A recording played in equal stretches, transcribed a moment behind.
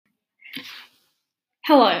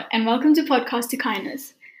Hello, and welcome to Podcast to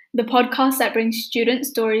Kindness, the podcast that brings student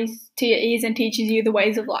stories to your ears and teaches you the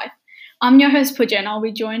ways of life. I'm your host, Pooja, and I'll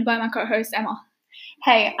be joined by my co-host, Emma.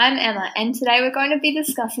 Hey, I'm Emma, and today we're going to be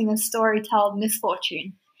discussing a story titled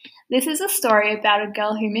Misfortune. This is a story about a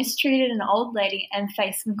girl who mistreated an old lady and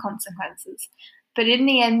faced some consequences. But in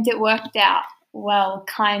the end, it worked out. Well,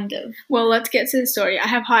 kind of. Well, let's get to the story. I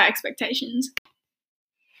have high expectations.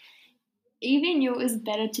 Evie knew it was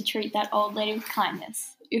better to treat that old lady with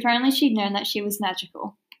kindness, if only she'd known that she was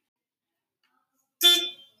magical.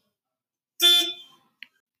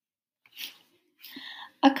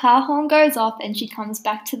 A car horn goes off and she comes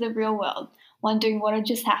back to the real world, wondering what had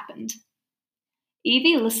just happened.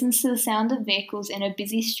 Evie listens to the sound of vehicles in a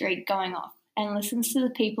busy street going off and listens to the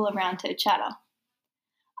people around her chatter.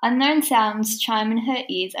 Unknown sounds chime in her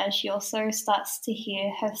ears as she also starts to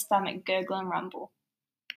hear her stomach gurgle and rumble.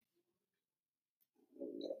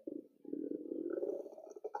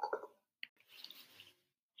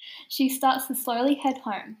 She starts to slowly head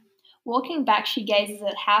home. Walking back, she gazes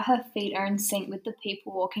at how her feet are in sync with the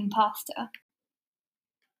people walking past her.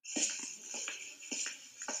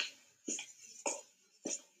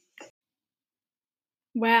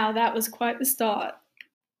 Wow, that was quite the start.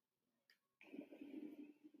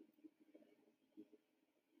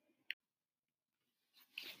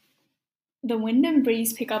 The wind and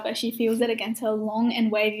breeze pick up as she feels it against her long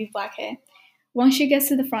and wavy black hair. Once she gets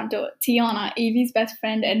to the front door, Tiana, Evie's best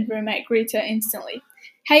friend and roommate, greets her instantly.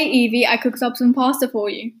 Hey Evie, I cooked up some pasta for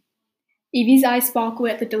you. Evie's eyes sparkle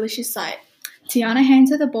at the delicious sight. Tiana hands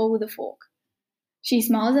her the bowl with a fork. She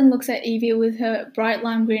smiles and looks at Evie with her bright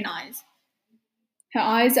lime green eyes. Her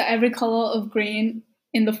eyes are every color of green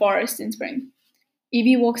in the forest in spring.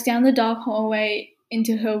 Evie walks down the dark hallway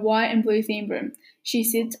into her white and blue themed room. She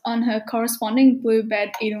sits on her corresponding blue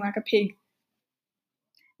bed eating like a pig.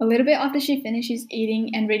 A little bit after she finishes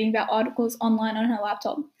eating and reading about articles online on her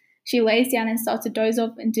laptop, she lays down and starts to doze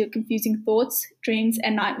off into confusing thoughts, dreams,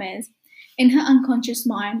 and nightmares. In her unconscious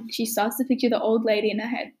mind, she starts to picture the old lady in her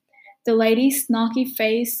head. The lady's snarky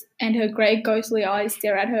face and her grey ghostly eyes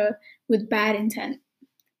stare at her with bad intent.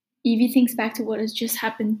 Evie thinks back to what has just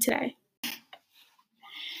happened today.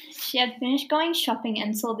 She had finished going shopping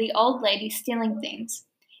and saw the old lady stealing things.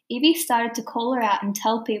 Evie started to call her out and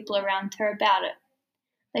tell people around her about it.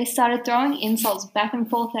 They started throwing insults back and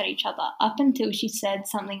forth at each other up until she said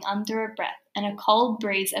something under her breath and a cold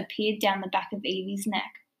breeze appeared down the back of Evie's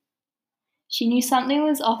neck. She knew something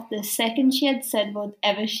was off the second she had said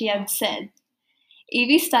whatever she had said.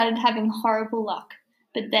 Evie started having horrible luck,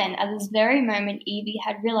 but then at this very moment Evie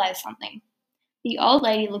had realised something. The old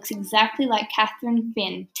lady looks exactly like Catherine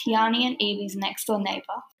Finn, Tiani and Evie's next door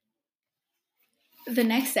neighbour. The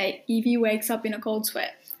next day, Evie wakes up in a cold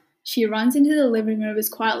sweat. She runs into the living room as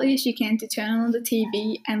quietly as she can to turn on the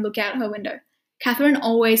TV and look out her window. Catherine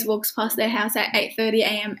always walks past their house at 8:30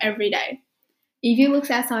 a.m. every day. Evie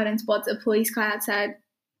looks outside and spots a police car outside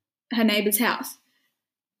her neighbour's house.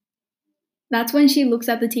 That's when she looks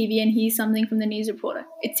at the TV and hears something from the news reporter.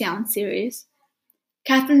 It sounds serious.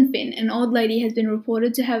 Catherine Finn, an old lady, has been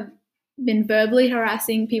reported to have been verbally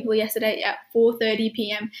harassing people yesterday at 4:30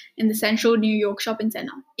 p.m. in the central New York shopping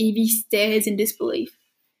centre. Evie stares in disbelief.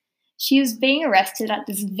 She was being arrested at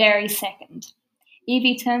this very second.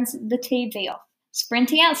 Evie turns the TV off.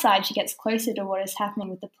 Sprinting outside, she gets closer to what is happening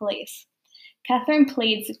with the police. Catherine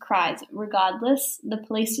pleads and cries. Regardless, the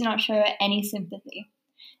police do not show her any sympathy.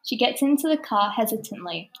 She gets into the car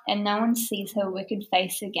hesitantly, and no one sees her wicked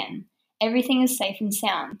face again. Everything is safe and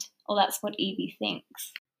sound, or that's what Evie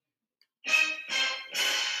thinks.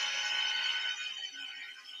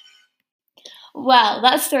 Wow,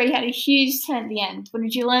 that story had a huge turn at the end. What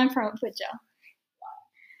did you learn from it, Pooja?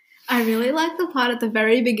 I really like the part at the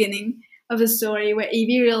very beginning of the story where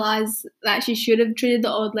Evie realised that she should have treated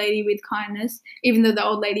the old lady with kindness, even though the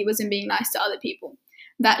old lady wasn't being nice to other people.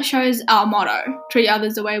 That shows our motto, treat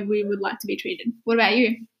others the way we would like to be treated. What about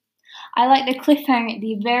you? I like the cliffhanger at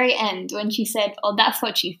the very end when she said, oh, that's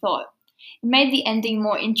what she thought. It made the ending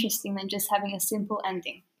more interesting than just having a simple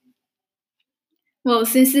ending. Well,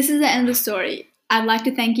 since this is the end of the story, I'd like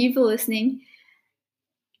to thank you for listening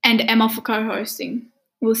and Emma for co-hosting.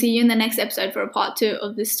 We'll see you in the next episode for a part 2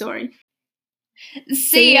 of this story.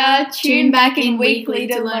 See ya! Tune back in weekly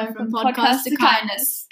to learn from Podcast to Kindness.